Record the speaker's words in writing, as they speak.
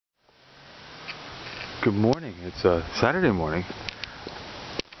Good morning. It's a Saturday morning.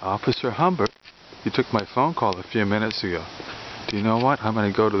 Officer Humbert, you took my phone call a few minutes ago. Do you know what? I'm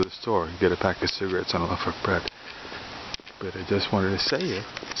going to go to the store and get a pack of cigarettes and a loaf of bread. But I just wanted to say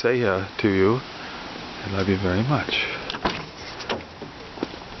to you, I love you very much.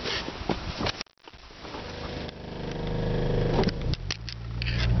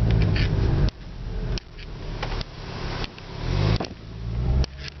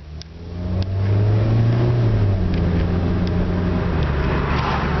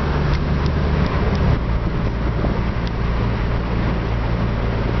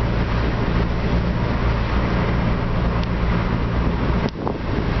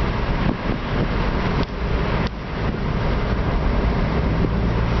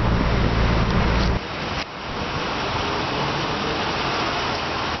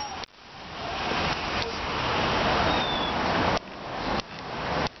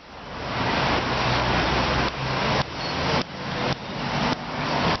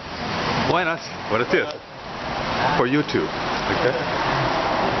 Buenas. Buenos dias. For YouTube. Okay.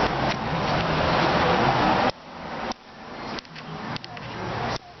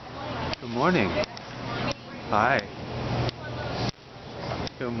 Good morning. Hi.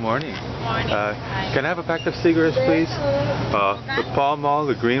 Good morning. Can I have a pack of cigarettes, please? The Pall Mall,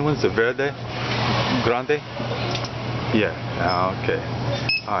 the green ones, the Verde, Grande. Yeah. Okay.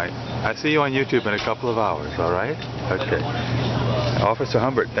 All right. I see you on YouTube in a couple of hours. All right. Okay. Officer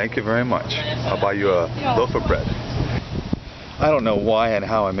Humbert, thank you very much. I'll buy you a loaf of bread. I don't know why and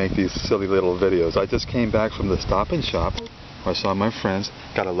how I make these silly little videos. I just came back from the Stop and Shop. I saw my friends,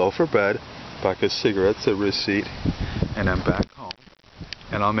 got a loaf of bread, pack of cigarettes, a receipt, and I'm back home.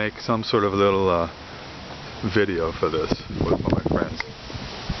 And I'll make some sort of little video for this with my friends.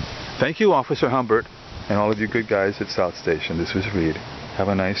 Thank you, Officer Humbert, and all of you good guys at South Station. This was Reed. Have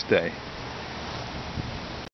a nice day.